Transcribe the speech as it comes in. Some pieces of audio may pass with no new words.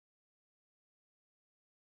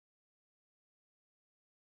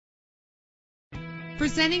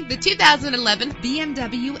Presenting the 2011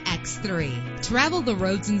 BMW X3. Travel the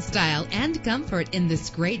roads in style and comfort in this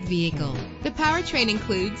great vehicle. The powertrain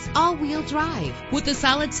includes all-wheel drive with a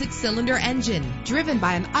solid 6-cylinder engine driven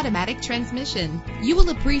by an automatic transmission. You will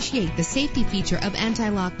appreciate the safety feature of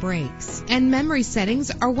anti-lock brakes, and memory settings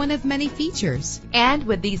are one of many features. And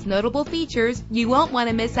with these notable features, you won't want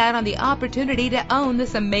to miss out on the opportunity to own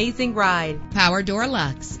this amazing ride. Power door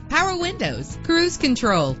locks, power windows, cruise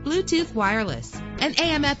control, Bluetooth wireless, an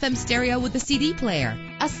AM/FM stereo with a CD player,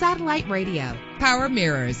 a satellite radio, power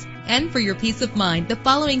mirrors. And for your peace of mind, the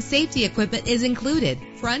following safety equipment is included: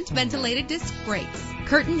 front ventilated disc brakes,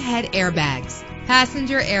 curtain head airbags,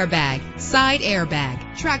 passenger airbag, side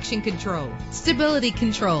airbag, traction control, stability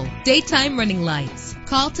control, daytime running lights.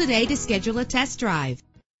 Call today to schedule a test drive.